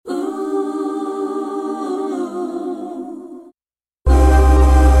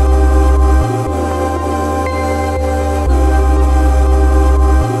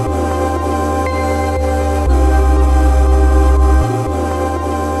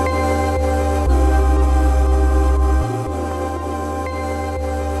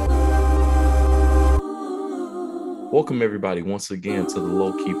Welcome everybody once again to the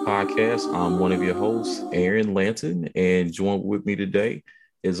Low Key Podcast. I'm one of your hosts, Aaron Lanton, and joined with me today,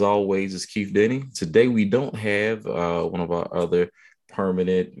 as always, is Keith Denny. Today we don't have one of our other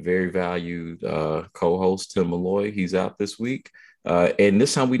permanent, very valued co-host, Tim Malloy. He's out this week. And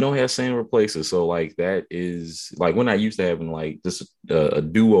this time we don't have Sam replacer. So like that is like we're not used to having like just a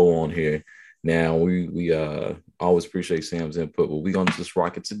duo on here. Now we always appreciate Sam's input, but we're gonna just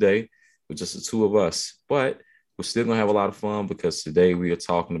rock it today with just the two of us. But we're still gonna have a lot of fun because today we are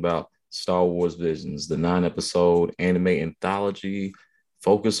talking about Star Wars Visions, the 9-episode anime anthology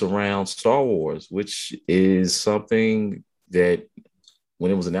focused around Star Wars, which is something that when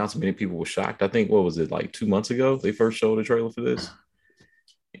it was announced, many people were shocked. I think what was it like 2 months ago? They first showed a trailer for this,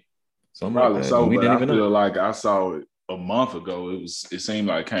 something like Probably that, and so, we but didn't I even know. feel like I saw it a month ago. It seemed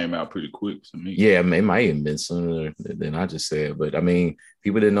like it came out pretty quick to me. Yeah, it might have been sooner than I just said, but I mean,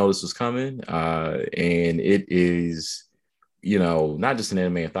 people didn't know this was coming, and it is, not just an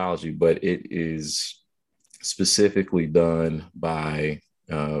anime anthology, but it is specifically done by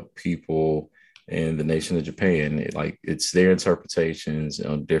people in the nation of Japan. It's their interpretations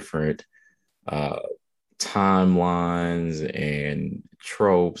on different uh, timelines and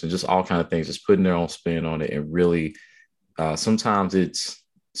tropes and just all kind of things, just putting their own spin on it, and really sometimes it's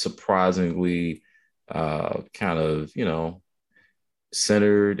surprisingly kind of,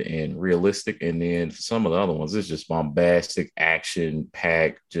 centered and realistic. And then for some of the other ones, it's just bombastic, action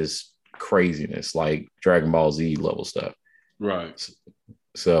packed, just craziness, like Dragon Ball Z level stuff. Right.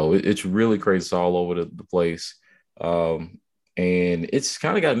 So it's really crazy. It's all over the place. And it's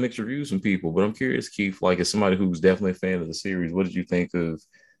kind of got mixed reviews from people, but I'm curious, Keith, like as somebody who's definitely a fan of the series, what did you think of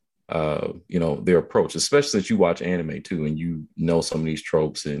their approach, especially since you watch anime too, and you know some of these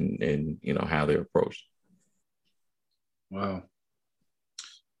tropes and how they're approached. Well,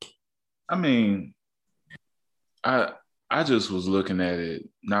 I mean, I I just was looking at it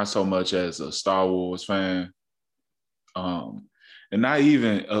not so much as a Star Wars fan, um, and not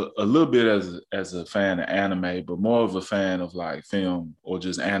even a little bit as a fan of anime, but more of a fan of like film or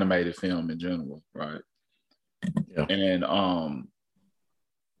just animated film in general, right? Yeah. And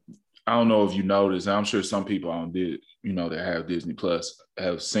I don't know if you noticed. I'm sure some people on did, that have Disney Plus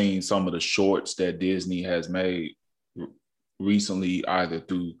have seen some of the shorts that Disney has made recently, either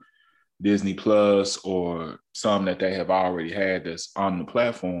through Disney Plus or some that they have already had that's on the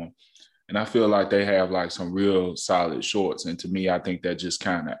platform. And I feel like they have like some real solid shorts. And to me, I think that just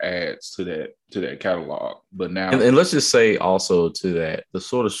kind of adds to that catalog. But And, now, and let's just say also to that, the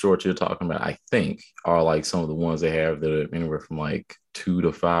sort of shorts you're talking about, I think, are like some of the ones they have that are anywhere from like 2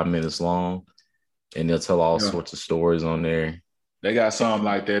 to 5 minutes long, and they'll tell all yeah, sorts of stories on there. they got some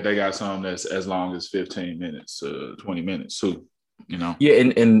like that. They got some that's as long as 15 minutes to 20 minutes too. Yeah,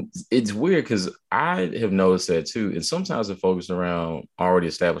 and it's weird because I have noticed that too. And sometimes they're focused around already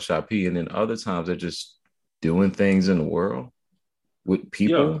established IP, and then other times they're just doing things in the world with Yeah.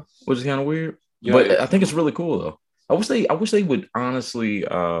 people, which is kind of weird. Yeah. But I think it's really cool though. I wish they would honestly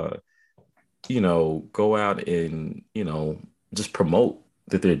go out and, just promote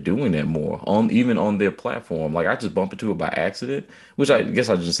that they're doing that more on even on their platform. Like I just bumped into it by accident, which I guess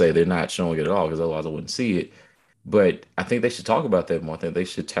I just say they're not showing it at all because otherwise I wouldn't see it. But I think they should talk about that more. I think they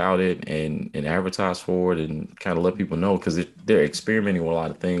should tout it and advertise for it and kind of let people know because they're experimenting with a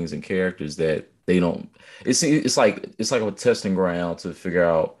lot of things and characters that they don't. It's like a testing ground to figure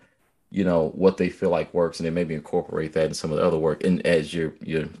out what they feel like works and then maybe incorporate that in some of the other work. And as you're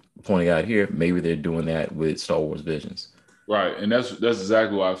pointing out here, maybe they're doing that with Star Wars Visions. Right. And that's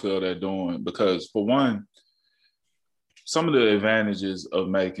exactly what I feel they're doing. Because for one, some of the advantages of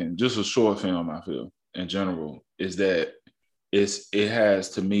making just a short film, I feel in general, is that it has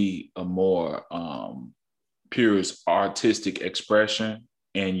to me a more purest artistic expression,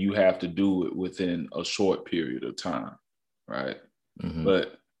 and you have to do it within a short period of time, right? Hmm.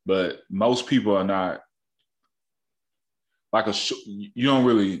 But most people are not like you don't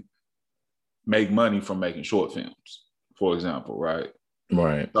really make money from making short films, for example, right?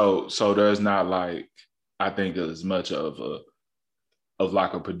 Right. So there's not like I think as much of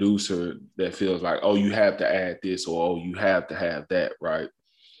like a producer that feels like, oh, you have to add this or oh, you have to have that, right?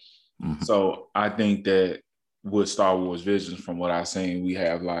 Hmm. So I think that with Star Wars Visions, from what I've seen, we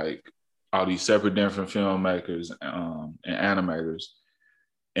have like all these separate different filmmakers and animators,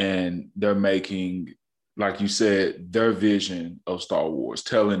 and they're making, like you said, their vision of Star Wars,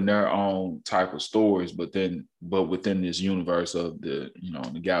 telling their own type of stories, but within this universe of the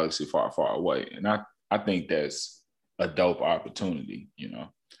galaxy far, far away. And I think that's a dope opportunity.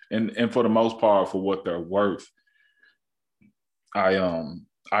 And for the most part, for what they're worth, I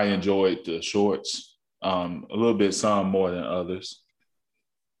enjoyed the shorts. A little bit, some more than others.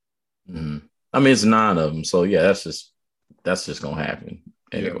 Mm-hmm. I mean, it's 9 of them, so yeah, that's just gonna happen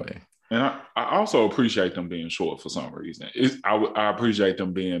Yeah. anyway. And I also appreciate them being short for some reason. I appreciate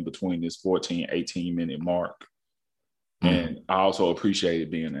them being between this 14, 18-minute mark. And I also appreciate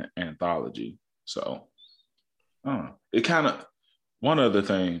it being an anthology. So it kind of, one other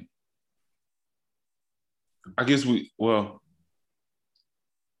thing, I guess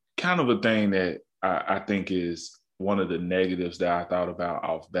kind of a thing that I think is one of the negatives that I thought about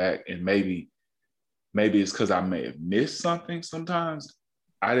off back, and maybe it's because I may have missed something sometimes.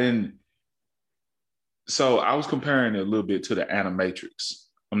 So I was comparing it a little bit to the Animatrix.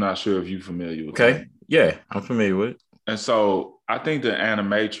 I'm not sure if you're familiar with Okay. that. Yeah, I'm familiar with it. And so I think the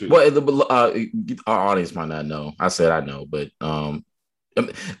Animatrix. Well, our audience might not know. I said I know, but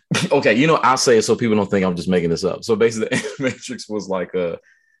okay, I'll say it so people don't think I'm just making this up. So basically, the Animatrix was like well,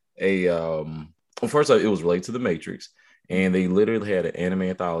 first off, it was related to the Matrix, and they literally had an anime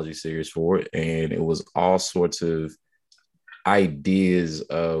anthology series for it, and it was all sorts of ideas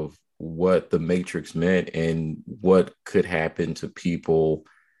of what the Matrix meant and what could happen to people,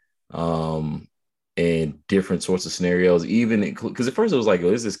 and different sorts of scenarios, even because at first it was like,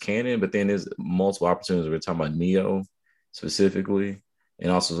 oh, is this canon? But then there's multiple opportunities. We're talking about Neo specifically, and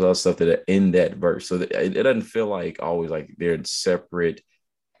also other stuff that are in that verse. So it doesn't feel like always like they're in separate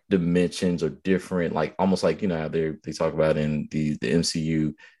dimensions or different, like almost like how they talk about in the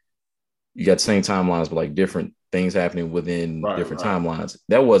MCU. You got the same timelines, but like different things happening within different timelines.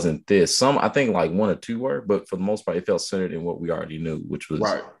 That wasn't this. Some, I think, like 1 or 2 were, but for the most part, it felt centered in what we already knew, which was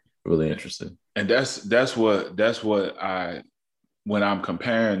really interesting. And that's what when I'm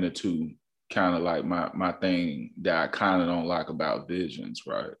comparing the two, kind of like my thing that I kind of don't like about Visions,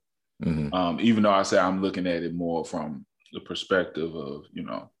 right? Mm-hmm. Even though I say I'm looking at it more from the perspective of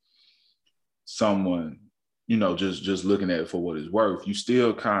someone just looking at it for what it's worth. I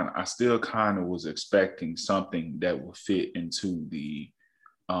still kind of was expecting something that would fit into the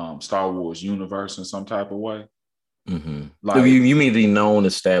Star Wars universe in some type of way. Mm-hmm. Like you mean the known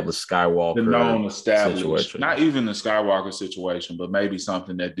established Skywalker, the known established situation. Not even the Skywalker situation, but maybe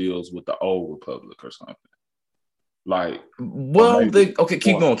something that deals with the Old Republic or something. Like, well,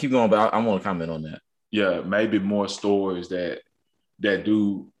 keep going, but I want to comment on that. Yeah, maybe more stories that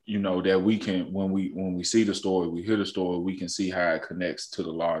do that we can, when we see the story, we hear the story, we can see how it connects to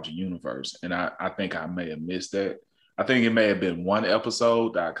the larger universe. And I think I may have missed that. I think it may have been one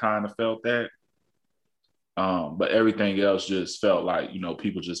episode that I kind of felt that. But everything else just felt like,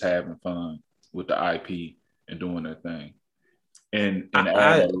 people just having fun with the IP and doing their thing. And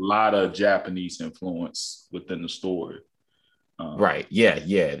add a lot of Japanese influence within the story. Right. Yeah.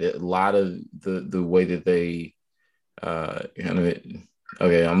 A lot of the way that they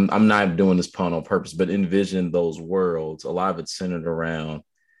okay, I'm not doing this pun on purpose, but envision those worlds. A lot of it's centered around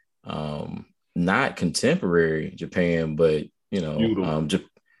not contemporary Japan, but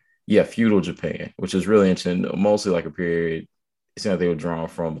feudal Japan, which is really interesting. Mostly like a period, it seemed like they were drawn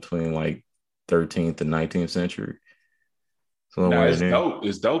from between like 13th and 19th century. So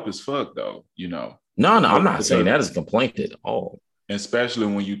it's dope as fuck though, No, I'm not saying that as a complaint at all. Especially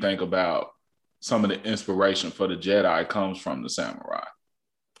when you think about some of the inspiration for the Jedi comes from the samurai.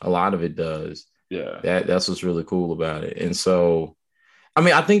 A lot of it does. Yeah. That's what's really cool about it. And so, I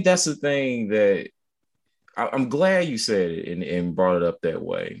mean, I think that's the thing that I'm glad you said it and brought it up that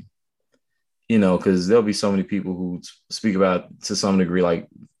way. Because there'll be so many people who speak about, to some degree, like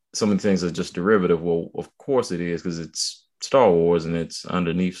some of the things are just derivative. Well, of course it is, because it's Star Wars and it's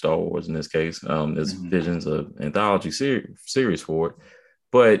underneath Star Wars in this case. There's Visions of anthology series for it.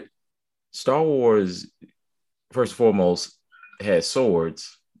 But Star Wars, first and foremost, has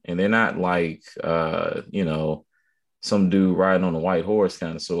swords, and they're not like, some dude riding on a white horse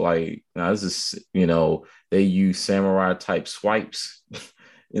kind of. So like, now this is, they use samurai type swipes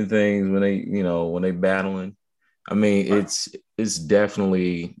and things when they battling. I mean, it's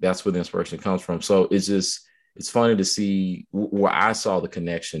definitely, that's where the inspiration comes from. So it's funny to see where I saw the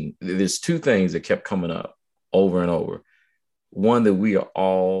connection. There's 2 things that kept coming up over and over. One, that we are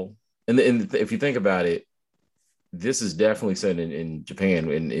all, and if you think about it, this is definitely said in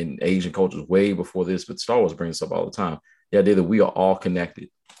Japan and in Asian cultures way before this, but Star Wars brings up all the time. The idea that we are all connected.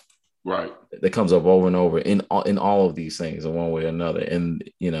 Right. That comes up over and over in all of these things in one way or another. And,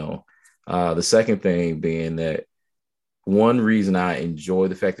 the second thing being that one reason I enjoy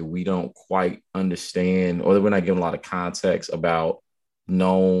the fact that we don't quite understand, or that we're not given a lot of context about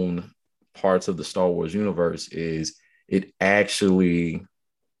known parts of the Star Wars universe, is it actually,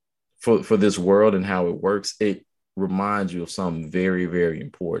 for this world and how it works, it reminds you of something very, very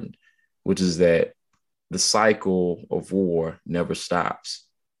important, which is that the cycle of war never stops,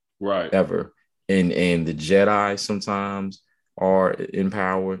 Right. ever. And the Jedi sometimes are in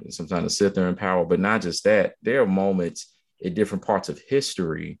power, and sometimes the Sith are in power. But not just that, there are moments in different parts of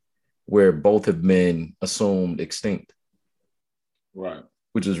history where both have been assumed extinct, Right.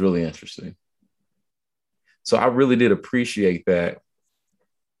 which is really interesting. So I really did appreciate that,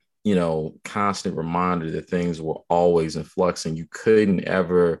 constant reminder that things were always in flux and you couldn't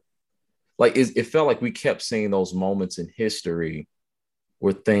ever, like, it felt like we kept seeing those moments in history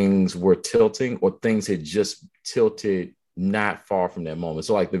where things were tilting or things had just tilted not far from that moment.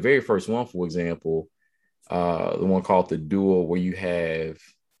 So, like the very first one, for example, the one called The Duel, where you have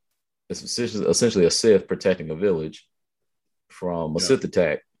essentially a Sith protecting a village from a Sith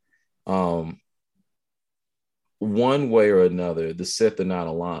attack. One way or another, the Sith are not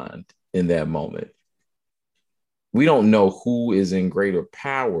aligned in that moment. We don't know who is in greater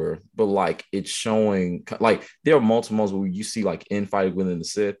power, but like it's showing, like there are multiple moments where you see like infighting within the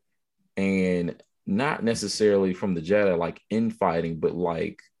Sith, and not necessarily from the Jedi, like infighting, but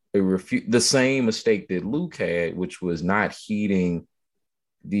like the same mistake that Luke had, which was not heeding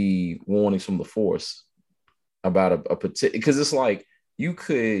the warnings from the Force about a particular, because it's like you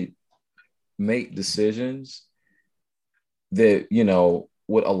could make decisions that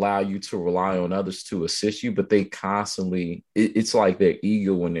would allow you to rely on others to assist you, but they constantly it's like their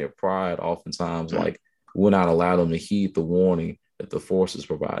ego and their pride oftentimes like will not allow them to heed the warning that the Force is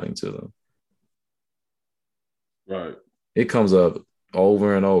providing to them. Right. It comes up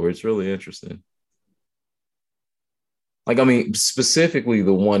over and over. It's really interesting. Like, I mean, specifically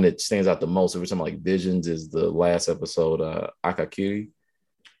the one that stands out the most every time, like Visions, is the last episode, Akakiri.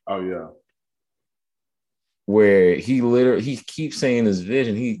 Oh yeah. Where he keeps saying his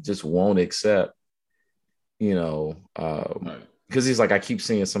vision, he just won't accept, because he's like, I keep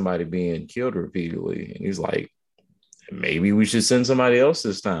seeing somebody being killed repeatedly, and he's like, maybe we should send somebody else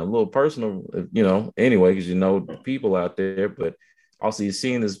this time. A little personal, anyway, because people out there, but also he's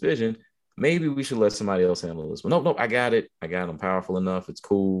seeing this vision. Maybe we should let somebody else handle this. But no, I got it. I'm powerful enough. It's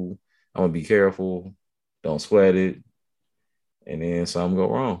cool. I'm gonna be careful. Don't sweat it. And then something go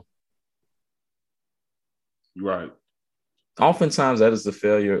wrong. Right. Oftentimes that is the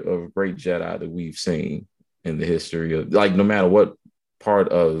failure of great Jedi that we've seen in the history of, like, no matter what part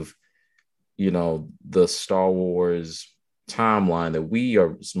of, the Star Wars timeline that we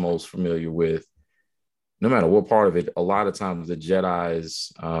are most familiar with, no matter what part of it, a lot of times the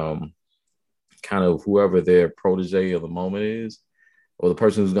Jedi's kind of whoever their protege of the moment is, or the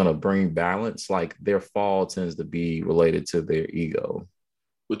person who's going to bring balance, like their fall tends to be related to their ego.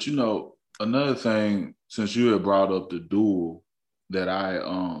 But another thing, since you had brought up the duel, that I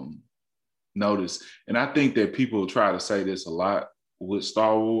noticed, and I think that people try to say this a lot with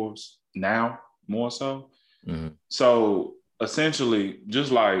Star Wars now, more so. Mm-hmm. So essentially,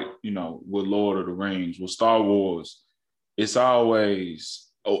 just like, with Lord of the Rings, with Star Wars, it's always,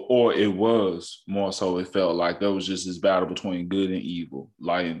 or it was more so, it felt like there was just this battle between good and evil,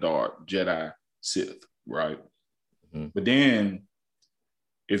 light and dark, Jedi, Sith, right? Mm-hmm. But then,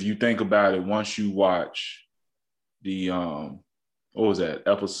 if you think about it, once you watch the, what was that,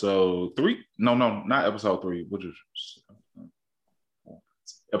 episode 3? No, not episode 3, which is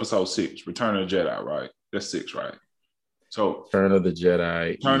episode 6, Return of the Jedi, right? That's 6, right? So Return of the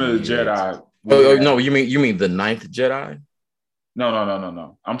Jedi. Return of the Jedi. No, you mean the 9th Jedi?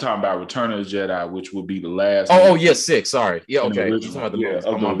 No. I'm talking about Return of the Jedi, which would be the last. Oh, yes, 6. Sorry. Yeah, okay. You're talking about the movie.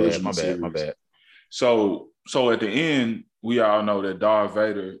 Oh, my bad. So at the end, we all know that Darth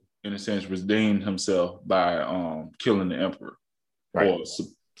Vader, in a sense, redeemed himself by killing the Emperor, right? Or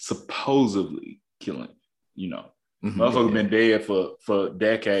supposedly killing. Motherfucker been dead for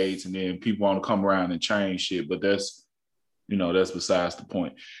decades, and then people want to come around and change shit. But that's besides the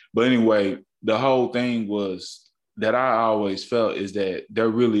point. But anyway, the whole thing was that I always felt is that there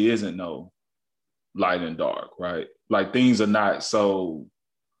really isn't no light and dark, right? Like things are not so,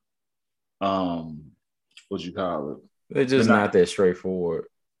 what you call it? They're just not that straightforward.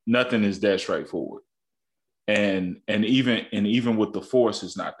 Nothing is that straightforward. And even with the Force,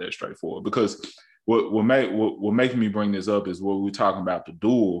 it's not that straightforward, because what making me bring this up is what we were talking about, the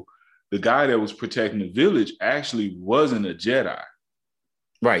duel. The guy that was protecting the village actually wasn't a Jedi.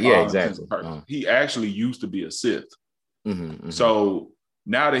 Right, yeah, exactly. He actually used to be a Sith. Mm-hmm. So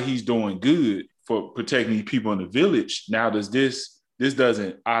now that he's doing good for protecting people in the village, now this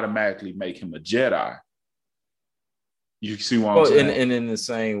doesn't automatically make him a Jedi. You see what I'm saying? And in the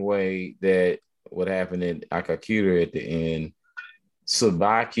same way that what happened in Akakiri at the end,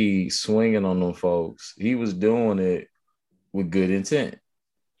 Sabaki swinging on them folks, he was doing it with good intent.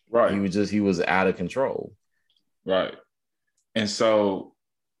 Right. He was out of control. Right. And so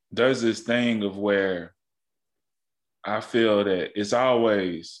there's this thing of where I feel that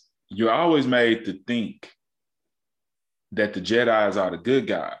you're always made to think that the Jedis are the good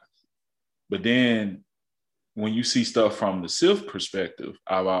guys. But then when you see stuff from the Sith perspective,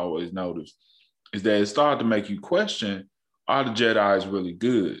 I've always noticed is that it started to make you question, are the Jedi's really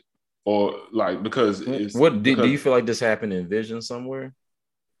good? Or like, because do you feel like this happened in Vision somewhere?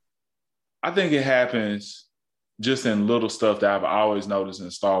 I think it happens just in little stuff that I've always noticed in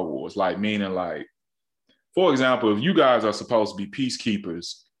Star Wars, like meaning like, for example, if you guys are supposed to be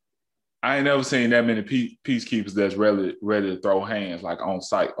peacekeepers, I ain't never seen that many peacekeepers that's ready to throw hands like on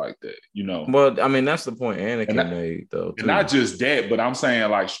sight like that, you know. Well, I mean, that's the point Anakin And, made, though, and too. not just that, but I'm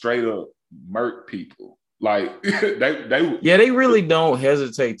saying like straight up murk people. Like they really don't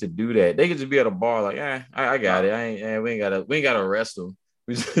hesitate to do that. They could just be at a bar, like, I got it. We ain't gotta arrest them.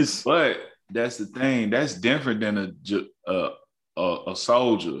 But that's the thing. That's different than a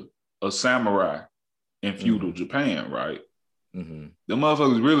soldier, a samurai in feudal Japan, right? Mm-hmm. The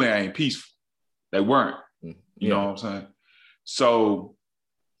motherfuckers really ain't peaceful. They weren't. You know what I'm saying? So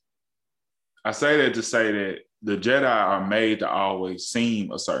I say that to say that the Jedi are made to always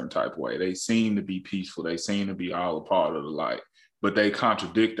seem a certain type of way. They seem to be peaceful. They seem to be all a part of the light, but they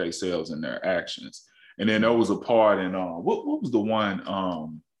contradict themselves in their actions. And then there was a part in what was the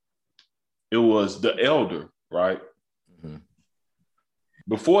one? It was the Elder, right? Mm-hmm.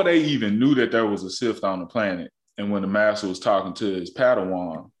 Before they even knew that there was a Sith on the planet, and when the Master was talking to his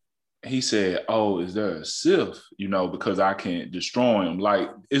Padawan, he said, "Oh, is there a Sith? You know, because I can't destroy him. Like,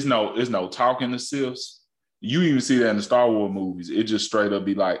 it's no talking to Siths. You even see that in the Star Wars movies. It just straight up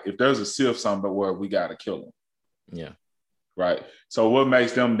be like, if there's a Sith somewhere, we gotta kill him. Yeah, right. So what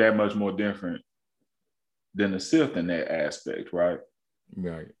makes them that much more different than the Sith in that aspect, right?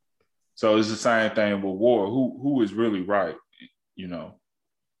 Right. So it's the same thing with war. Who is really right? You know.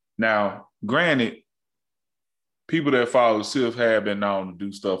 Now, granted, people that follow Sith have been known to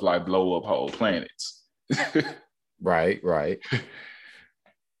do stuff like blow up whole planets. Right.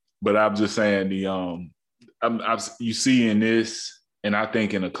 But I'm just saying you see in this, and I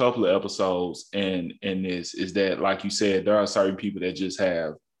think in a couple of episodes and in this is that, like you said, there are certain people that just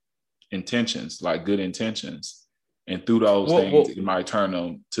have intentions, like good intentions. And through those things, it might turn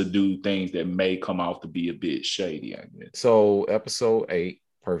them to do things that may come off to be a bit shady, I guess. So episode 8,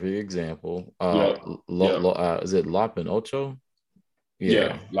 perfect example. Is it Lop and Ocho?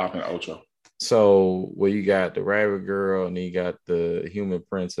 Yeah, Lop and Ocho. So where you got the rabbit girl and then you got the human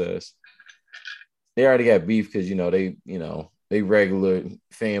princess. They already got beef because they regular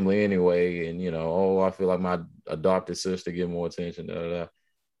family anyway, and I feel like my adopted sister get more attention.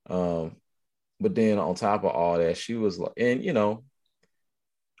 But then on top of all that, she was like, and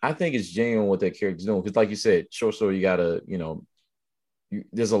I think it's genuine what that character's doing because, like you said, short story, you gotta,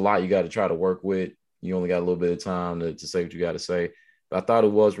 there's a lot you got to try to work with. You only got a little bit of time to say what you got to say. But I thought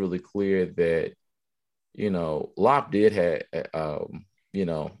it was really clear that, Lop did have,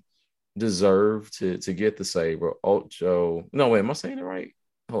 deserve to get the saber. Ocho, no wait, am I saying it right?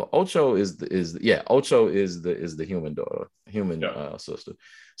 Ocho is Ocho is the human daughter, sister.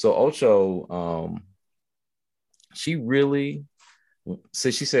 So Ocho, she really,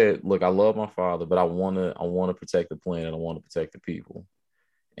 so she said, "Look, I love my father, but I want to protect the planet. I want to protect the people."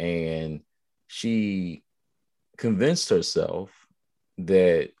 And she convinced herself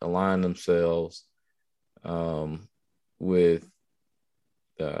that align themselves with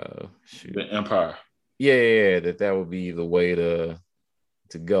the Empire. Yeah, that would be the way to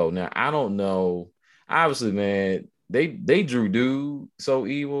go. Now, I don't know. Obviously, man, they drew dude so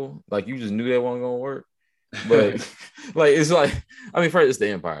evil. Like, you just knew that wasn't gonna work. But like, it's like, I mean, first it's the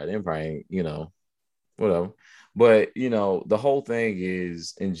Empire. The Empire ain't, whatever. But the whole thing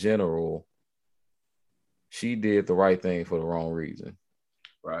is, in general, she did the right thing for the wrong reason.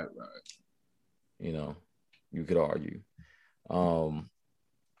 Right. You could argue. And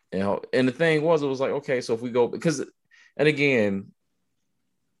the thing was, it was like, okay, so if we go, because, and again,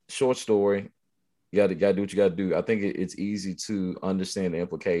 short story, you got to do what you got to do. I think it's easy to understand the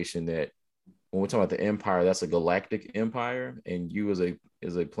implication that when we're talking about the empire, that's a galactic empire, and you as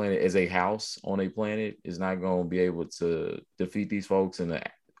a planet, as a house on a planet, is not going to be able to defeat these folks in a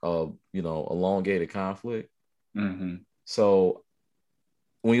elongated conflict. Mm-hmm. So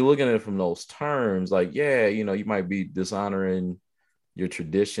when you're looking at it from those terms, like, yeah, you might be dishonoring your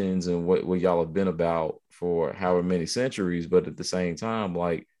traditions and what y'all have been about for however many centuries, but at the same time,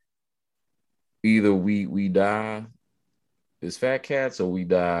 like, either we die as fat cats or we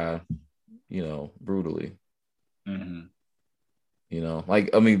die, brutally. Mm-hmm.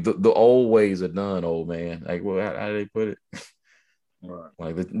 Like I mean, the old ways are done, old man. Like, well, how do they put it? Right.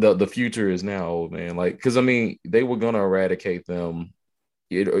 Like the future is now, old man. Like, because I mean, they were gonna eradicate them,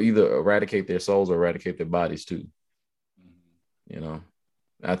 either eradicate their souls or eradicate their bodies too. You know,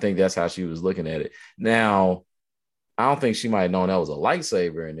 I think that's how she was looking at it. Now, I don't think she might have known that was a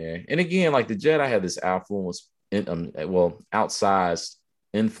lightsaber in there. And again, like the Jedi had this influence, outsized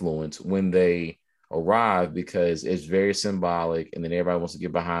influence when they arrive because it's very symbolic, and then everybody wants to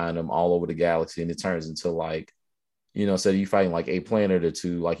get behind them all over the galaxy, and it turns into like, instead of you fighting like a planet or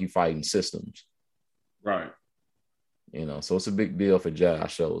two, like you fighting systems. Right. So it's a big deal for Jedi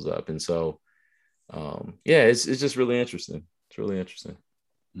shows up, and so yeah, it's just really interesting. It's really interesting.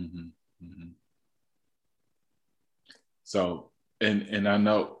 Mm-hmm. Mm-hmm. So, and I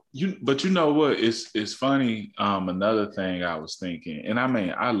know but you know what? It's funny. Another thing I was thinking, and I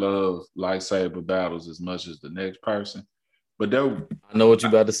mean, I love lightsaber battles as much as the next person, but I know what you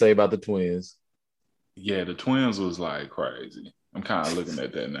about to say about the twins. yeah, the twins was like crazy. I'm kind of looking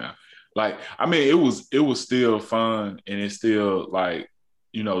at that now. Like, I mean, it was still fun, and it's still like,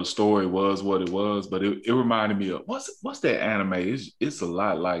 the story was what it was, but it reminded me of what's that anime? It's a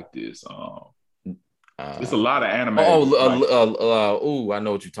lot like this. It's a lot of anime. Like, I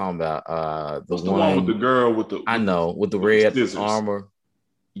know what you're talking about. The what's the one with the one girl with the I with the, know with the with the red scissors? armor,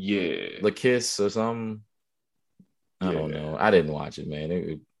 Yeah, the kiss or something. I don't yeah. know. I didn't watch it,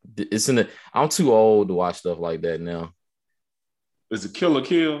 man. It's in the. I'm too old to watch stuff like that now. Is it Kill la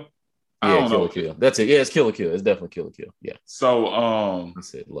Kill? I Yeah, don't Kill la know. Kill. That's it. Yeah, it's Kill la Kill. It's definitely Kill la Kill. Yeah, So I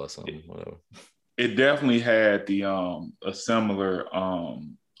said lust something, whatever. it definitely had the a similar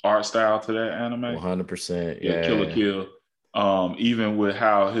art style to that anime. 100%. Yeah, Kill la Yeah. Kill. Even with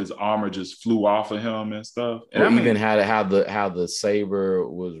how his armor just flew off of him and stuff. And Or I even mean, how the saber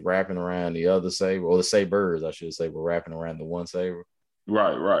was wrapping around the other saber, or the sabers, I should say, were wrapping around the one saber.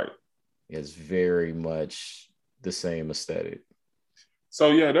 right, right. It's very much the same aesthetic.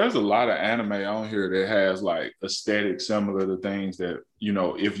 So yeah, there's a lot of anime on here that has like aesthetic similar to things that,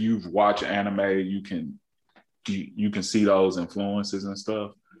 if you've watched anime, you can see those influences and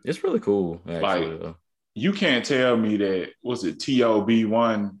stuff. It's really cool, Like, actually. Though. you can't tell me that was it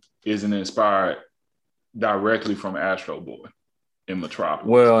TOB1 isn't inspired directly from Astro Boy in Metropolis.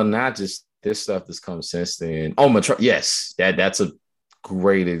 Well, not just this stuff that's come since then. Oh, yes, that's a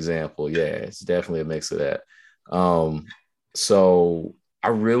great example. Yeah, it's definitely a mix of that. So I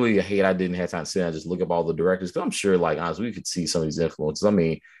really hate I didn't have time to sit down and just look up all the directors, because I'm sure, like, honestly, we could see some of these influences. I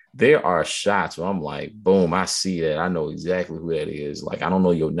mean, there are shots where I'm like, boom, I see that. I know exactly who that is. Like, I don't know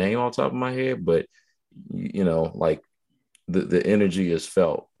your name off the top of my head, but like the energy is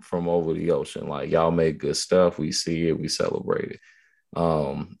felt from over the ocean. Like, y'all make good stuff. We see it, we celebrate it.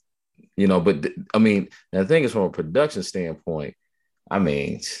 Um, but I mean, the thing is, from a production standpoint, I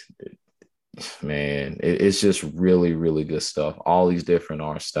mean, man, it's just really, really good stuff. All these different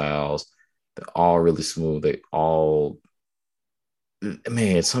art styles, they're all really smooth. They all,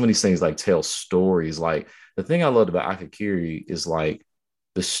 man, some of these things like tell stories. Like, the thing I loved about Akakiri is like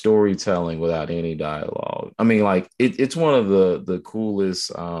the storytelling without any dialogue. I mean, like it's one of the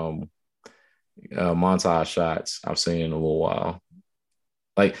coolest montage shots I've seen in a little while.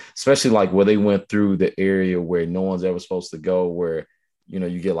 Like, especially like where they went through the area where no one's ever supposed to go, where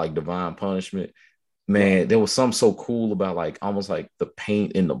you get like divine punishment. Man, there was something so cool about like almost like the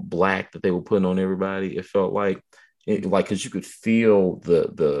paint and the black that they were putting on everybody. It felt like because you could feel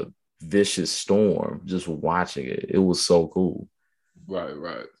the vicious storm just watching it. It was so cool. Right,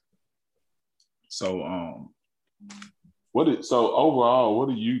 right. So so overall, what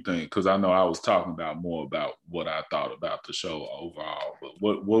do you think? Because I know I was talking about more about what I thought about the show overall, but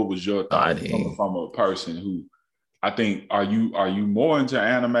what was your I thought coming mean, from a person who, I think, are you more into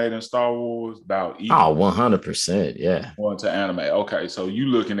anime than Star Wars? About equal? 100%. Yeah. More into anime. Okay, so you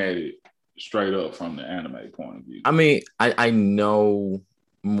looking at it straight up from the anime point of view. I mean, I know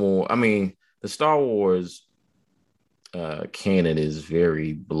more. I mean, the Star Wars canon is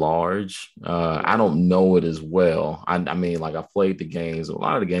very large. I don't know it as well. I mean, like, I've played the games. A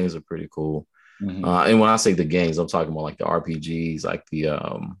lot of the games are pretty cool. Mm-hmm. And when I say the games, I'm talking about like the RPGs, like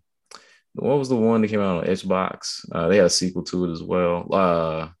what was the one that came out on Xbox? They had a sequel to it as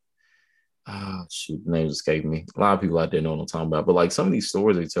well. Shoot, the names escape me. A lot of people out there know what I'm talking about. But like some of these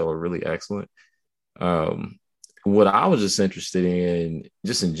stories they tell are really excellent. Um, what I was just interested in,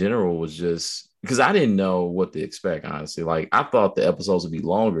 just in general, was just because I didn't know what to expect, honestly. Like, I thought the episodes would be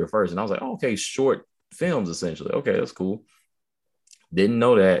longer at first, and I was like, oh, okay, short films essentially. Okay, that's cool. Didn't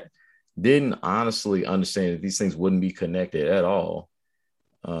know that. Didn't honestly understand that these things wouldn't be connected at all.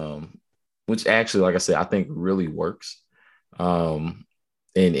 Which actually, like I said, I think really works.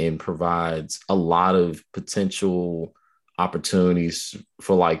 and provides a lot of potential opportunities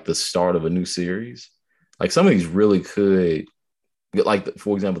for like the start of a new series. Like some of these really could, like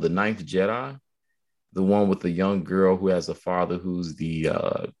for example, the Ninth Jedi, the one with the young girl who has a father who's the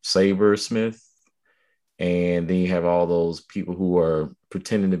saber smith, and then you have all those people who are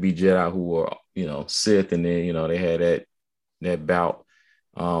pretending to be Jedi who are Sith, and then they had that bout.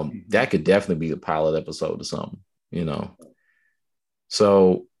 That could definitely be a pilot episode or something.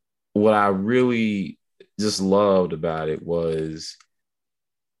 So what I really just loved about it was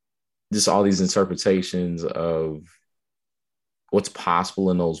just all these interpretations of what's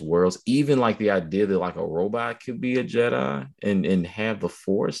possible in those worlds. Even like the idea that like a robot could be a Jedi and have the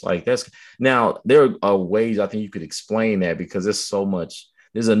Force. Like that's now there are ways I think you could explain that because there's so much.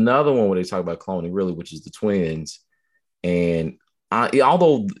 There's another one where they talk about cloning, really, which is the twins. And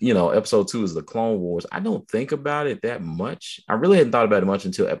although episode 2 is the Clone Wars, I don't think about it that much. I really hadn't thought about it much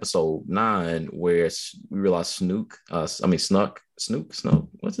until episode 9, where we realized Snoke. What's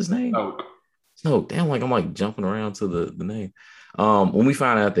his name? Snoke. Damn, like I'm like jumping around to the name. When we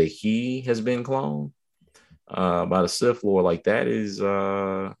find out that he has been cloned by the Sith Lord, like that's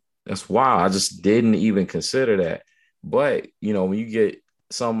wild. I just didn't even consider that. But when you get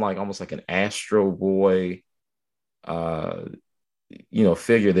some like almost like an Astro Boy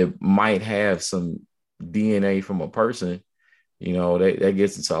figure that might have some DNA from a person, that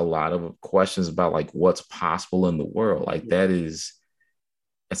gets into a lot of questions about like what's possible in the world. Like that's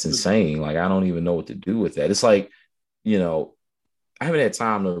insane. Like I don't even know what to do with that. It's like, I haven't had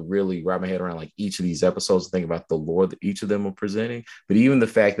time to really wrap my head around like each of these episodes and think about the lore that each of them are presenting. But even the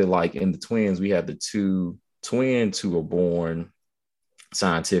fact that like in the twins, we have the 2 twins who were born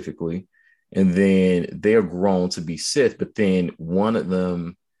scientifically, and then they're grown to be Sith, but then one of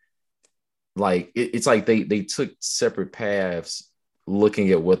them, like it's like they took separate paths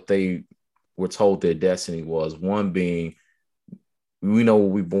looking at what they were told their destiny was. One being, we know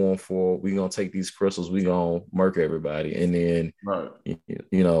what we're born for. We're gonna take these crystals, we're gonna murk everybody. And then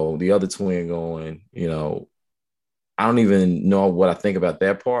the other twin going, I don't even know what I think about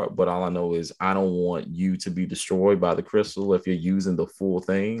that part, but all I know is I don't want you to be destroyed by the crystal. If you're using the full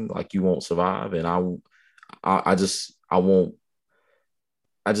thing, like you won't survive. And I just want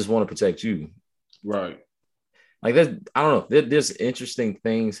to protect you. Right. Like that, I don't know. There's interesting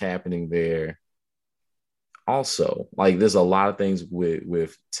things happening there. Also, like there's a lot of things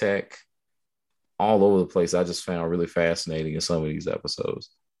with tech all over the place. I just found really fascinating in some of these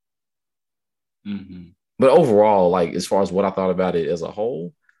episodes. Mm-hmm. But overall, like as far as what I thought about it as a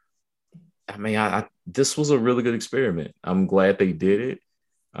whole, I mean, this was a really good experiment. I'm glad they did it.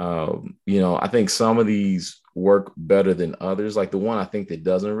 I think some of these work better than others. Like the one I think that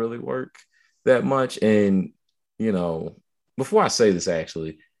doesn't really work that much. And before I say this,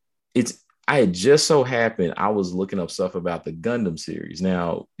 actually, I had just so happened I was looking up stuff about the Gundam series.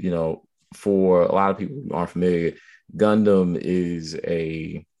 Now, for a lot of people who aren't familiar, Gundam is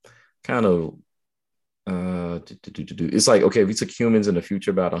a kind of it's like, okay, if you took humans in the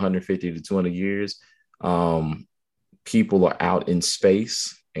future about 150 to 200 years, people are out in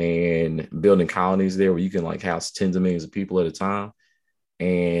space and building colonies there where you can like house tens of millions of people at a time.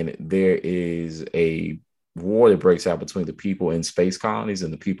 And there is a war that breaks out between the people in space colonies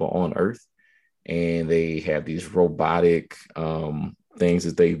and the people on Earth. And they have these robotic things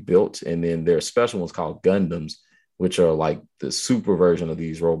that they've built. And then there are special ones called Gundams, which are like the super version of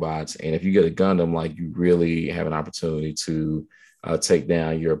these robots. And if you get a Gundam, like you really have an opportunity to take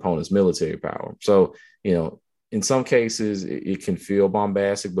down your opponent's military power. So, in some cases it can feel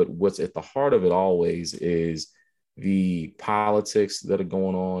bombastic, but what's at the heart of it always is the politics that are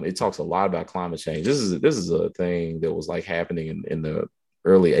going on. It talks a lot about climate change. This is a thing that was like happening in the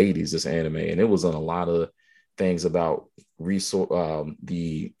early 80s, this anime, and it was on a lot of things about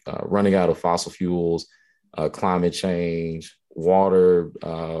the running out of fossil fuels, climate change, water,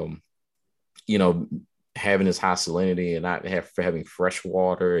 having this high salinity and not having fresh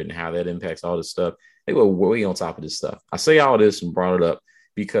water and how that impacts all this stuff. They were way on top of this stuff. I say all this and brought it up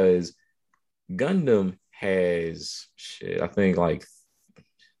because Gundam has I think like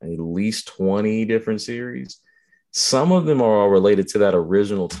at least 20 different series. Some of them are all related to that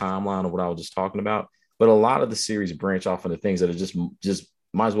original timeline of what I was just talking about, but a lot of the series branch off into things that are just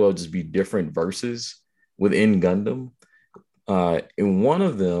might as well just be different verses within Gundam. And one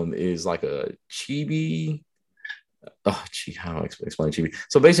of them is like a chibi. Oh, gee, how do I explain chibi?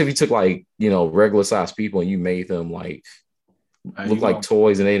 So basically, if you took like regular sized people and you made them like look like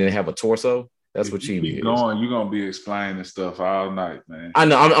toys and they didn't have a torso, that's what chibi is. You're gonna be explaining stuff all night, man. I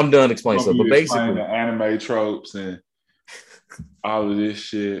know. I'm done explaining stuff, but basically, the anime tropes and all of this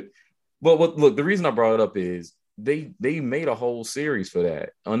shit. But look, the reason I brought it up is they made a whole series for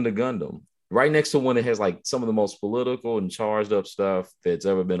that under Gundam, right next to one that has like some of the most political and charged up stuff that's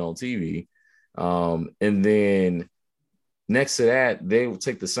ever been on TV. And then next to that, they would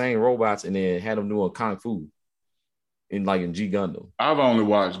take the same robots and then had them doing kung fu in G Gundam. I've only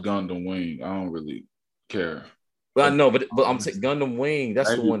watched Gundam Wing. I don't really care. But I know, but I'm saying Gundam Wing. That's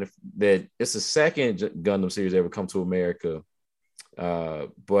the Maybe. one that it's the second Gundam series ever come to America.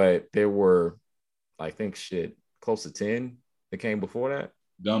 But there were, I think, close to 10 that came before that.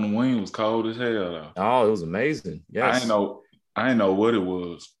 Gundam Wing was cold as hell though. Oh, it was amazing. Yes. I didn't know what it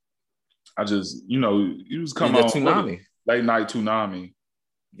was. I just, it was coming The on Toonami. late night Toonami.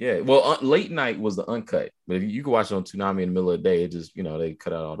 Yeah. Well, late night was the uncut, but if you can watch it on Toonami in the middle of the day, it just, they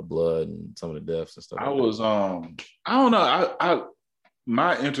cut out all the blood and some of the deaths and stuff. I was I don't know. I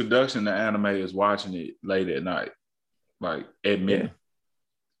my introduction to anime is watching it late at night, like at midnight.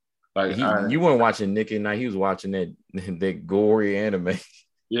 Like you weren't watching Nick at Night. He was watching that gory anime.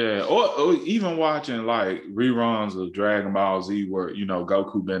 Yeah, or even watching like reruns of Dragon Ball Z where,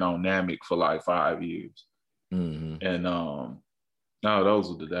 Goku been on Namek for like 5 years. Mm-hmm. And no, those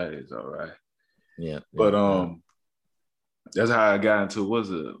were the days, all right. Yeah. But that's how I got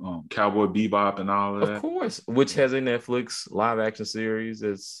into Cowboy Bebop and all of that. Of course, which has a Netflix live action series.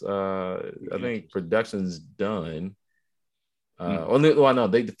 It's I think production's done.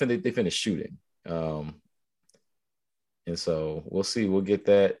 They finished shooting. And so we'll see. We'll get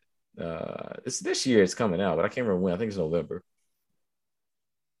that. It's this year. It's coming out, but I can't remember when. I think it's November.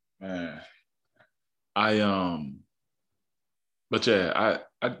 Man, but yeah,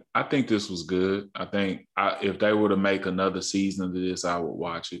 I think this was good. I think if they were to make another season of this, I would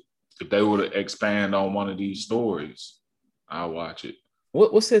watch it. If they were to expand on one of these stories, I'll watch it.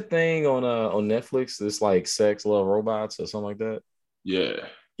 What's that thing on Netflix? It's like Sex, Love, Robots or something like that. Yeah.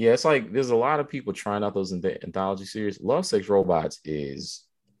 Yeah, it's like there's a lot of people trying out those anthology series. Love, Sex, Robots is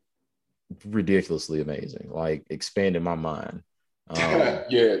ridiculously amazing. Like expanded my mind.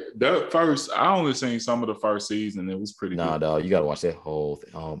 Yeah, I only seen some of the first season. It was pretty good. Dog, you gotta watch that whole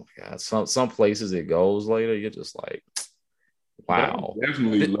thing. Oh my god. Some places it goes later, you're just like, wow. I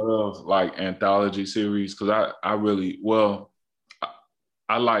definitely love like anthology series because I really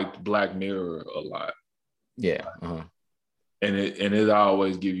I liked Black Mirror a lot. Yeah. Uh-huh. And it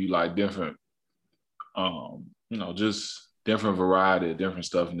always give you like different just different variety of different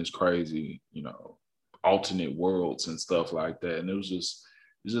stuff in this crazy, alternate worlds and stuff like that. And it's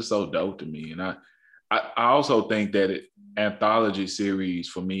just so dope to me. And I also think that anthology series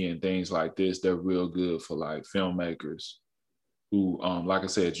for me and things like this, they're real good for like filmmakers who, like I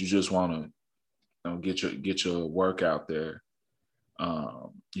said, you just want to get your work out there.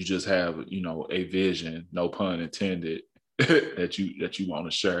 You just have, a vision, no pun intended, that you want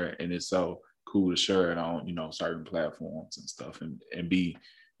to share. And it's so cool to share it on, certain platforms and stuff and be,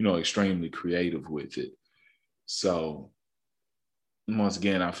 extremely creative with it. So once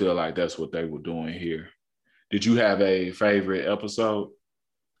again, I feel like that's what they were doing here. Did you have a favorite episode?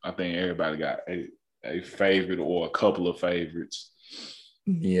 I think everybody got a favorite or a couple of favorites.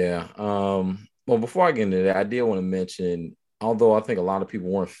 Yeah. Well, before I get into that, I did want to mention, although I think a lot of people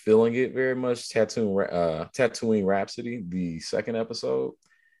weren't feeling it very much, Tatooine Rhapsody, the second episode.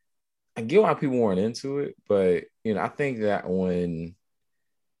 I get why people weren't into it, but I think that one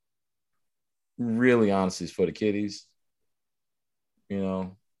really honestly is for the kiddies.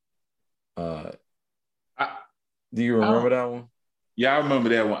 Do you remember that one? Yeah, I remember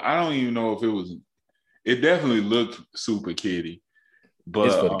that one. I don't even know if it definitely looked super kiddie, but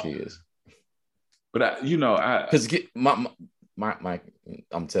it's for the kids. But because my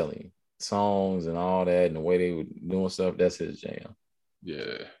I'm telling you, songs and all that and the way they were doing stuff, that's his jam.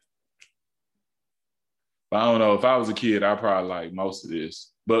 Yeah. But I don't know. If I was a kid, I'd probably like most of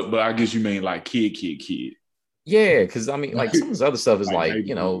this. But I guess you mean like kid. Yeah, because I mean, like some of this other stuff is like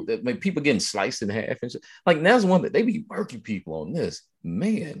people getting sliced in half and shit. Like that's one that they be working people on this,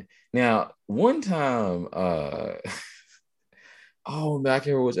 man. Now, one time, oh man, I can't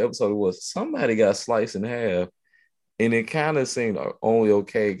remember which episode it was. Somebody got sliced in half, and it kind of seemed only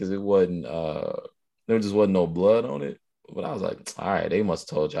okay because it wasn't there just wasn't no blood on it. But I was like, all right, they must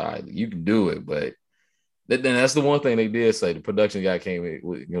have told you, all right, you can do it. But then that's the one thing they did say. The production guy came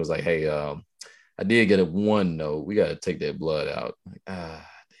in, it was like, hey, I did get a one note. We got to take that blood out. Like, damn.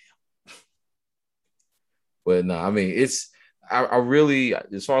 But no, I mean, I really,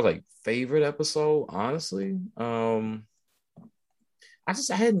 as far as like favorite episode, honestly, I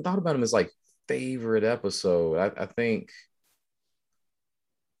hadn't thought about him as like favorite episode. I think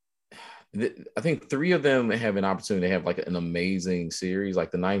I think three of them have an opportunity to have like an amazing series.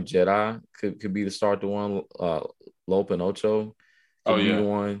 Like the Ninth Jedi could be the start to one. Lope and Ocho Oh could be yeah.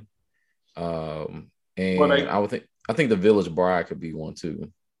 one. Well, And I think the Village Bride could be one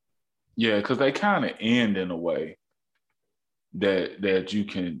too. yeah, because they kind of end in a way that you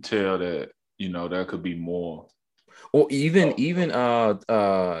can tell that there could be more. Or even I think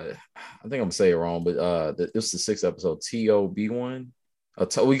I'm gonna say it wrong, but this is the sixth episode, TOB1.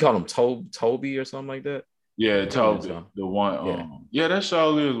 We call him Toby or something like that. Yeah, I think we just Toby, call him. the one. Yeah. Yeah, that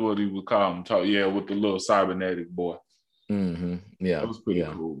show is what he would call him. Yeah, with the little cybernetic boy. That Yeah. was pretty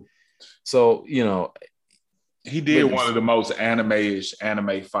Yeah. cool. So, He did but one of the most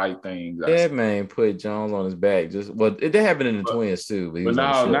anime fight things I that see. man put Jones on his back. It did happen in the twins too, but he But was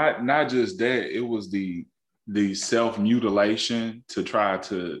on the now, ship. not just that. It was the self mutilation to try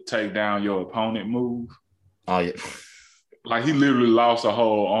to take down your opponent move. Oh yeah. Like he literally lost a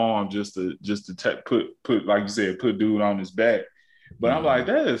whole arm just to put like you said, put dude on his back. But I'm like,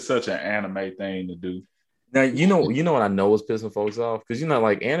 that is such an anime thing to do. Now you know what I know is pissing folks off, because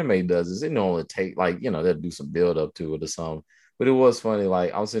like anime does is it only take like they'll do some build up to it or something. But it was funny,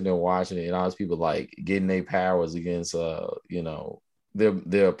 like I was sitting there watching it and all these people like getting their powers against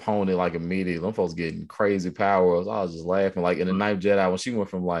their opponent like immediately. Them folks getting crazy powers. I was just laughing. Like in the Ninth Jedi, when she went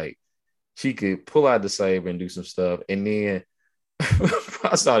from like she could pull out the saber and do some stuff, and then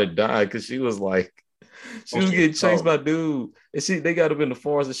I started dying because she was like she was getting chased by dude, and they got up in the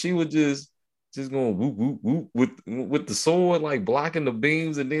forest, and she was just going whoop whoop whoop with the sword, like blocking the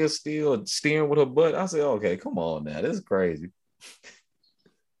beams, and then still steering with her butt. I said, okay, come on now, this is crazy.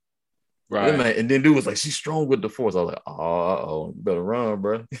 Right. And then dude was like, she's strong with the force. I was like, oh, you better run,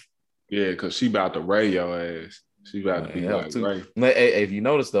 bro. Yeah, because she about to ray your ass. She about to be like Ray. Hey, if you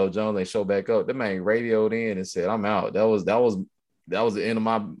notice though, Jones ain't show back up. That man radioed in and said, "I'm out." That was the end of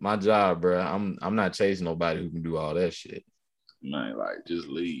my job, bro. I'm not chasing nobody who can do all that shit. Man, like just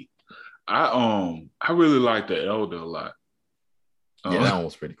leave. I really like the Elder a lot. Yeah, that one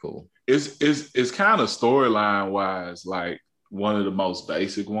was pretty cool. It's kind of storyline wise like one of the most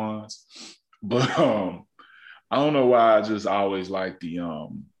basic ones, but I don't know why I just always like the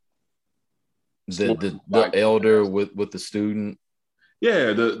elder with the student.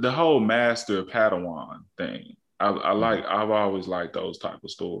 Yeah, the whole master Padawan thing. I've always liked those type of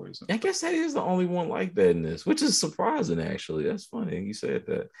stories. I guess that is the only one like that in this, which is surprising actually. That's funny you said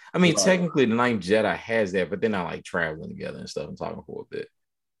that. I mean, technically the Ninth Jedi has that, but they're not like traveling together and stuff and talking for a bit.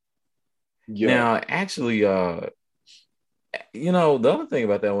 Yeah. Now, actually, the other thing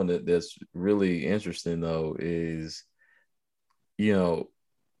about that one that's really interesting though is,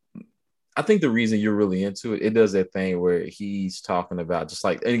 I think the reason you're really into it does that thing where he's talking about just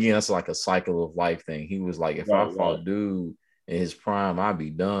like, and again, that's like a cycle of life thing. He was like, if I fought dude in his prime, I'd be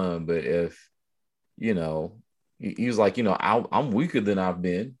done. But if, he was like, I'm weaker than I've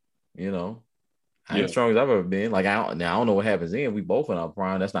been, I ain't strong as I've ever been. Like, I don't know what happens then. We both in our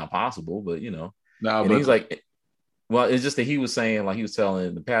prime. That's not possible, but and he's like, well, it's just that he was saying, like, he was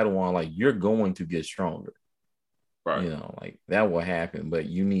telling the Padawan, like, you're going to get stronger. Right. Like that will happen, but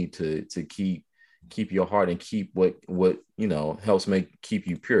you need to keep your heart and keep what helps keep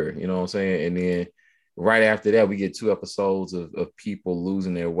you pure. You know what I'm saying? And then right after that, we get 2 episodes of people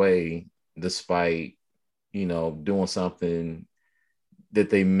losing their way despite doing something that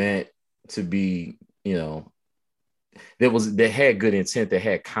they meant to be, that had good intent, that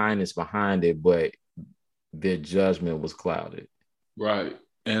had kindness behind it, but their judgment was clouded. Right.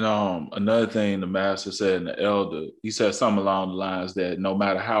 And another thing the master said in the Elder, he said something along the lines that no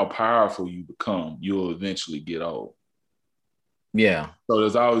matter how powerful you become, you'll eventually get old. Yeah. So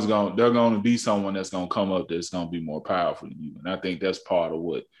there's always going to be someone that's going to come up that's going to be more powerful than you. And I think that's part of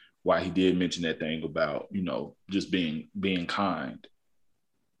why he did mention that thing about, just being kind.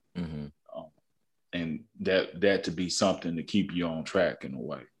 Mm-hmm. And that to be something to keep you on track in a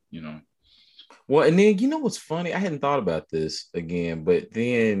way, Well, and then what's funny? I hadn't thought about this again, but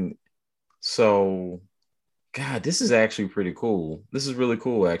then God, this is actually pretty cool. This is really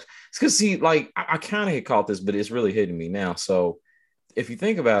cool, actually. It's because see, like I kind of had caught this, but it's really hitting me now. So if you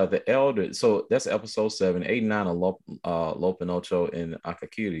think about it, the Elder, so that's episode 7, 8, 9 of Lope and Ocho and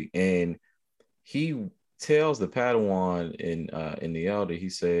Akakiri, and he tells the Padawan in the Elder, he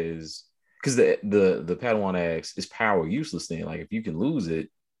says, because the Padawan asks, is power useless then? Like if you can lose it,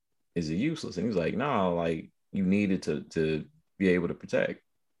 is it useless? And he was like, no, like you need it to be able to protect,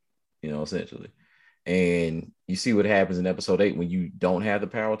 essentially. And you see what happens in episode 8 when you don't have the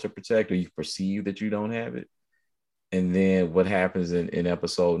power to protect, or you perceive that you don't have it. And then what happens in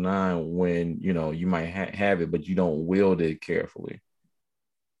episode 9 when, you might have it, but you don't wield it carefully.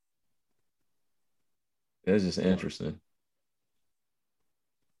 That's just interesting. Yeah.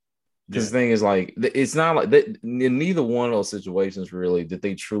 Because the thing is, like, it's not like that. In neither one of those situations really did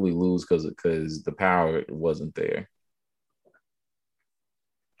they truly lose because the power wasn't there.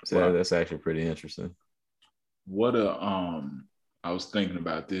 So Right. that's actually pretty interesting. What a I was thinking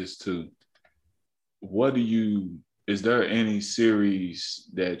about this too. What do you is there any series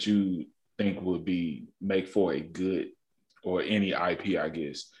that you think would be make for a good or any IP, I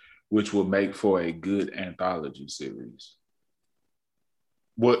guess, which would make for a good anthology series?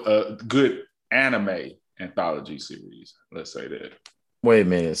 What a good anime anthology series, let's say that. Wait a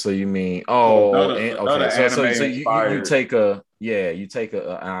minute. So you mean So and another okay. So anime you inspired. take you take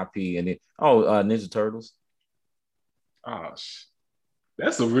a IP and then Ninja Turtles. Oh,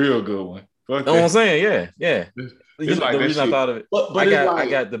 that's a real good one. Fuck You know what I'm that. saying? Yeah, yeah. You It's know like the that reason I shit. thought of it, But it's I like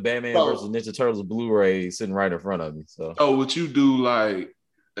got the Batman versus so. Ninja Turtles Blu-ray sitting right in front of me. So So what you do like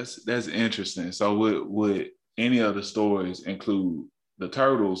that's interesting. So would any of the stories include the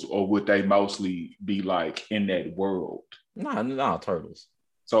turtles, or would they mostly be like in that world? nah, Turtles.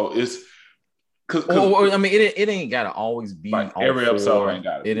 So it's because I mean, it ain't gotta always be like all every episode four. ain't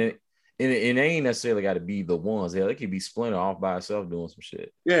got to be. It ain't necessarily got to be the ones. Hell, it could be Splinter off by itself doing some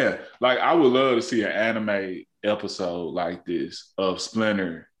shit. Yeah, like I would love to see an anime episode like this of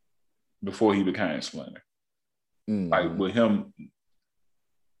Splinter before he became Splinter. Like Mm-hmm. with him.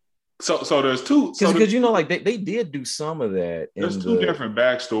 So there's two. So Because you know, like they did do some of that there's in two the. different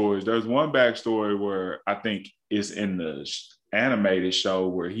backstories. There's one backstory where I think it's in the animated show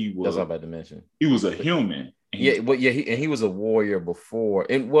where That's what I'm about to mention. he was a human. And Yeah, but yeah, he was a warrior before,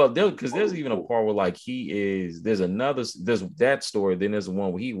 and well, because there's even a part where like there's that story. Then there's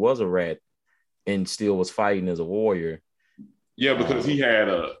one where he was a rat and still was fighting as a warrior. yeah, because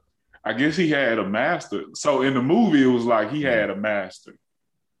I guess he had a master. So in the movie, it was like he Mm-hmm. had a master,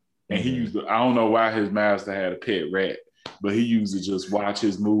 and he Mm-hmm. used to, I don't know why his master had a pet rat, but he used to just watch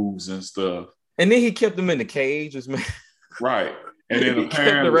his moves and stuff. And then he kept him in the cage. Right. And then He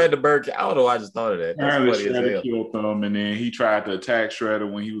kept the rat the bird. I don't know. I just thought of that. That's apparently funny as Shredder hell. killed him, and then he tried to attack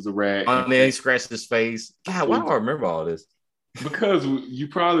Shredder when he was a rat. And then he scratched his face. God, why do I remember all this? Because you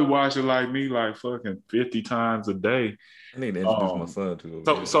probably watch it like me, like fucking 50 times a day. I need to introduce my son to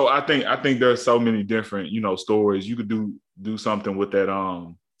it. So I think there's so many different, stories. You could do something with that.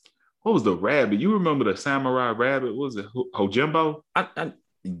 What was the rabbit? You remember the samurai rabbit? What was it Hojimbo?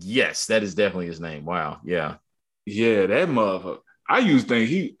 Yes, that is definitely his name. Wow. Yeah. Yeah, that motherfucker. I used to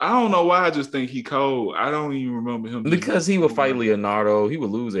think I don't know why I just think he cold. I don't even remember him just Because he would fight Leonardo, he would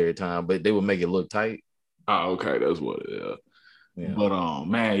lose every time, but they would make it look tight. Oh, okay, that's what it is. Yeah. But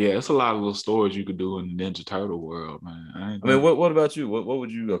man, yeah, it's a lot of little stories you could do in the Ninja Turtle world, man. I mean, what about you? What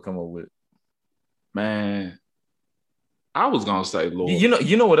would you come up with? Man, I was gonna say Lord.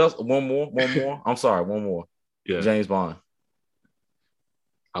 You know what else? One more. I'm sorry, one more. Yeah. James Bond.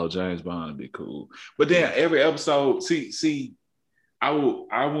 Oh, James Bond would be cool. But then every episode, see, I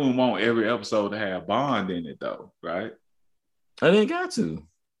wouldn't want every episode to have Bond in it though, right? I didn't got to.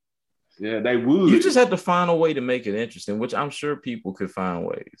 Yeah, they would. You just have to find a way to make it interesting, which I'm sure people could find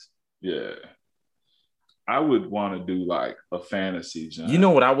ways. Yeah. I would want to do like a fantasy genre. You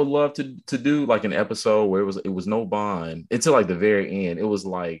know what I would love to do? Like an episode where it was no Bond until like the very end. It was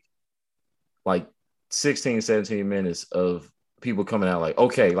like 16, 17 minutes of people coming out like,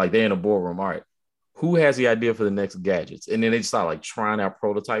 okay, like they're in a boardroom. All right, who has the idea for the next gadgets? And then they start like trying out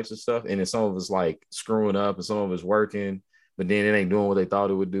prototypes and stuff. And then some of it's like screwing up and some of it's working, but then it ain't doing what they thought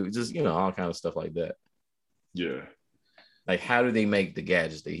it would do. Just, all kind of stuff like that. Yeah. Like, how do they make the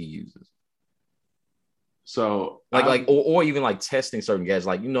gadgets that he uses? So or even like testing certain gadgets,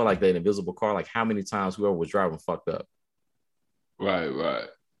 like, like that invisible car, like how many times whoever was driving fucked up. Right.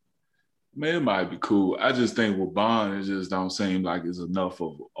 Man, it might be cool. I just think with Bond, it just don't seem like it's enough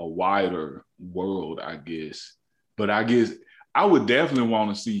of a wider world, I guess. But I guess I would definitely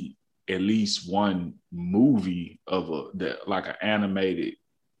want to see at least one movie of like an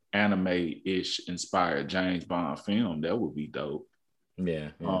anime-ish inspired James Bond film. That would be dope. Yeah.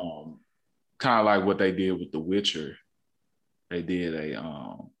 Kind of like what they did with The Witcher. They did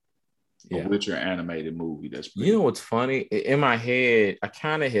a Witcher animated movie. That's pretty. You know what's funny? In my head, I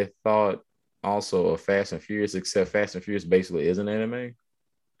kind of had thought also of Fast and Furious, except Fast and Furious basically is an anime.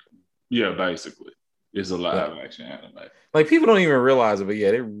 Yeah, basically. It's a live action anime. Like, people don't even realize it, but yeah,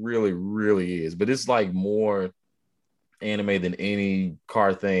 it really, really is. But it's like more anime than any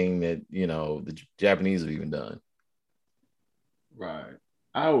car thing that, the Japanese have even done. Right.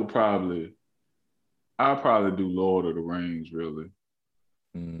 I'll probably do Lord of the Rings, really.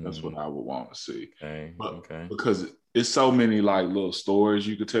 That's what I would want to see. Okay. Because it's so many like little stories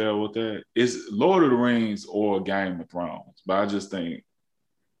you could tell with that. It's Lord of the Rings or Game of Thrones, but I just think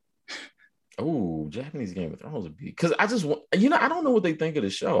Oh, Japanese Game of Thrones would be because I just want I don't know what they think of the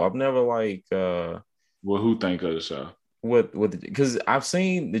show. I've never like well, who think of the show? what because I've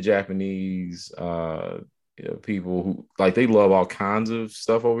seen the Japanese people who like they love all kinds of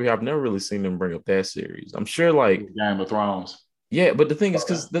stuff over here. I've never really seen them bring up that series. I'm sure like Game of Thrones. yeah, but the thing is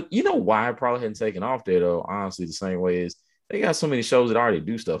Okay. because you know why I probably hadn't taken off there though, honestly, the same way is they got so many shows that already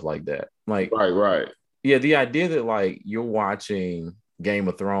do stuff like that. Like Right, right. yeah, the idea that like you're watching Game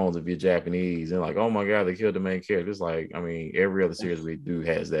of Thrones if you're Japanese and like, oh my god, they killed the main character. It's like, I mean, every other series we do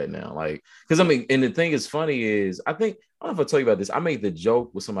has that now. Like, because I mean, and the thing is funny is I don't know if I tell you about this. I made the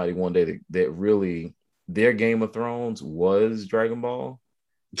joke with somebody one day that really their Game of Thrones was Dragon Ball.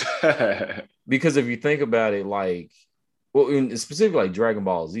 Because if you think about it, like, well, in specifically like Dragon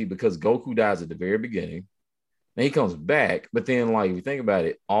Ball Z, because Goku dies at the very beginning. And he comes back, but then, like, if you think about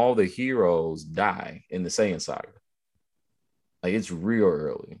it, all the heroes die in the Saiyan saga. Like, it's real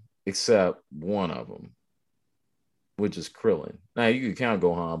early, except one of them, which is Krillin. Now, you could count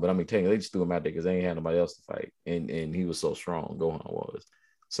Gohan, but I mean, technically, they just threw him out there because they ain't had nobody else to fight. And he was so strong, Gohan was.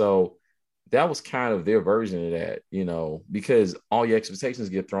 So that was kind of their version of that, because all your expectations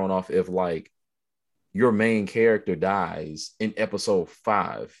get thrown off if, like, your main character dies in episode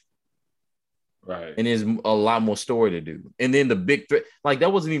 5. Right. And there's a lot more story to do. And then the big threat, like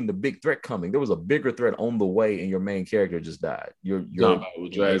that wasn't even the big threat coming. There was a bigger threat on the way, and your main character just died. You're Dragon in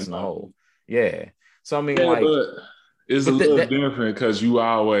the Ball. hole. Yeah. So I mean, Yeah, like, but it's a but little that different because you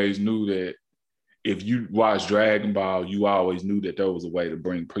always knew that if you watched Dragon Ball, you always knew that there was a way to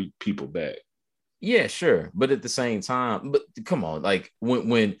bring people back. yeah, sure. But at the same time, but come on, like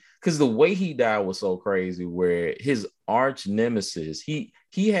when because the way he died was so crazy, where his arch nemesis, he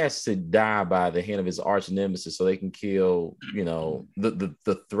has to die by the hand of his arch nemesis so they can kill, the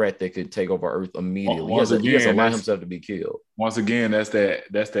threat that could take over Earth immediately. He has to allow himself to be killed. Once again, that's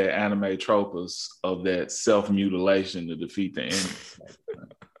that anime tropes of that self mutilation to defeat the enemy.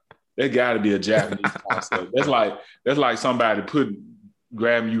 There got to be a Japanese concept. That's like somebody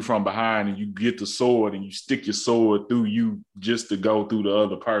grabbing you from behind and you get the sword and you stick your sword through you just to go through the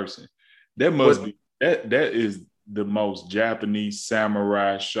other person. That must be that is the most Japanese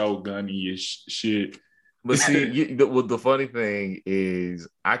samurai shogun-ish shit. But see, the funny thing is,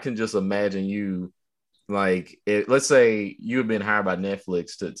 I can just imagine you, like, let's say you have been hired by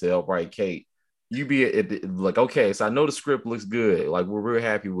Netflix to help write Kate. You be like, okay, so I know the script looks good, like we're real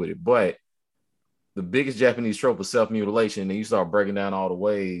happy with it, but the biggest Japanese trope is self mutilation, and you start breaking down all the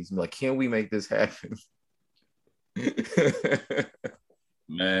ways. Like, can we make this happen?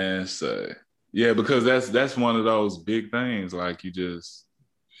 Man, so yeah, because that's one of those big things. Like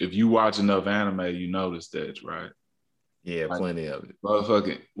if you watch enough anime, you notice that, right? Yeah, Like, plenty of it.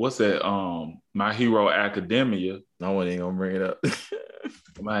 motherfucking, what's that? My Hero Academia. No one ain't gonna bring it up.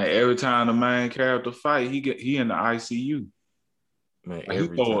 Man, every time the main character fight, he in the ICU. Man, Like,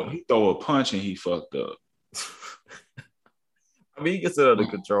 every time. he throw a punch and he fucked up. I mean, he gets it under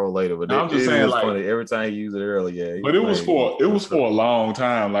control later, but I'm just saying, was like, funny every time he used it early. Yeah, but it was for a long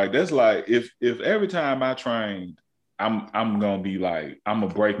time. Like that's like if every time I trained, I'm gonna be like I'm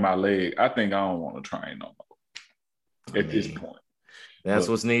gonna break my leg. I think I don't want to train no more at this point. That's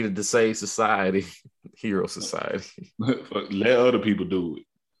what's needed to save society, hero society. Let other people do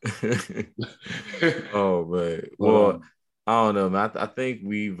it. Oh man, well, I don't know, man. I think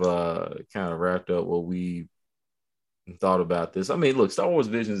we've kind of wrapped up what we thought about this. I mean, look, Star Wars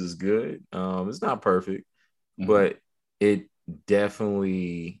Visions is good. It's not perfect, but it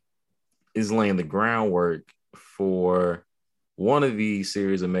definitely is laying the groundwork for one of these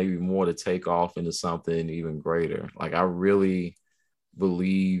series and maybe more to take off into something even greater. Like, I really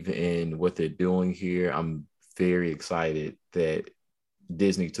believe in what they're doing here. I'm very excited that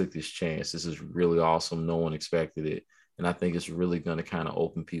Disney took this chance. This is really awesome. No one expected it. And I think it's really going to kind of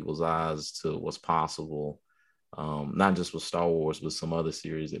open people's eyes to what's possible. Not just with Star Wars, but some other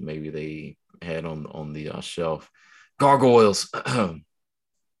series that maybe they had on the shelf. Gargoyles.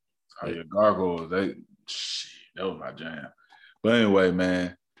 Oh yeah, Gargoyles. That was my jam. But anyway,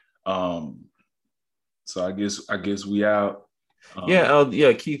 man. So I guess we out.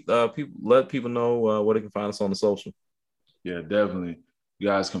 Keith. Let people know where they can find us on the social. Yeah, definitely. You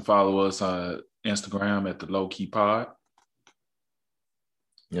guys can follow us on Instagram at the Low Key Pod.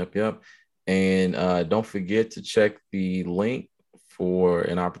 Yep. And don't forget to check the link for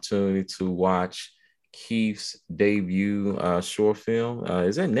an opportunity to watch Keith's debut short film.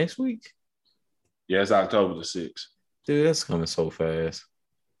 Is that next week? Yeah, it's October the 6th. Dude, that's coming so fast.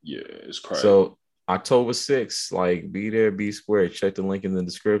 Yeah, it's crazy. So October 6th, like be there, be square. Check the link in the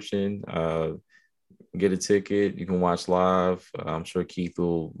description. Get a ticket. You can watch live. I'm sure Keith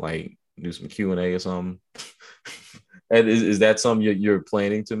will like do some Q&A or something. And is that something you're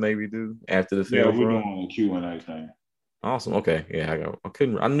planning to maybe do after the Yeah, film we're run? doing a Q&A thing. Awesome. Okay. Yeah,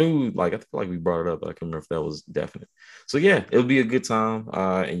 I knew like I feel like we brought it up, but I couldn't remember if that was definite. So yeah, it'll be a good time.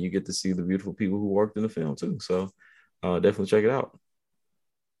 And you get to see the beautiful people who worked in the film too. So definitely check it out.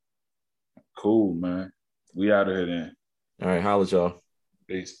 Cool, man. We out of here then. All right, holla at y'all.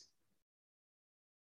 Peace.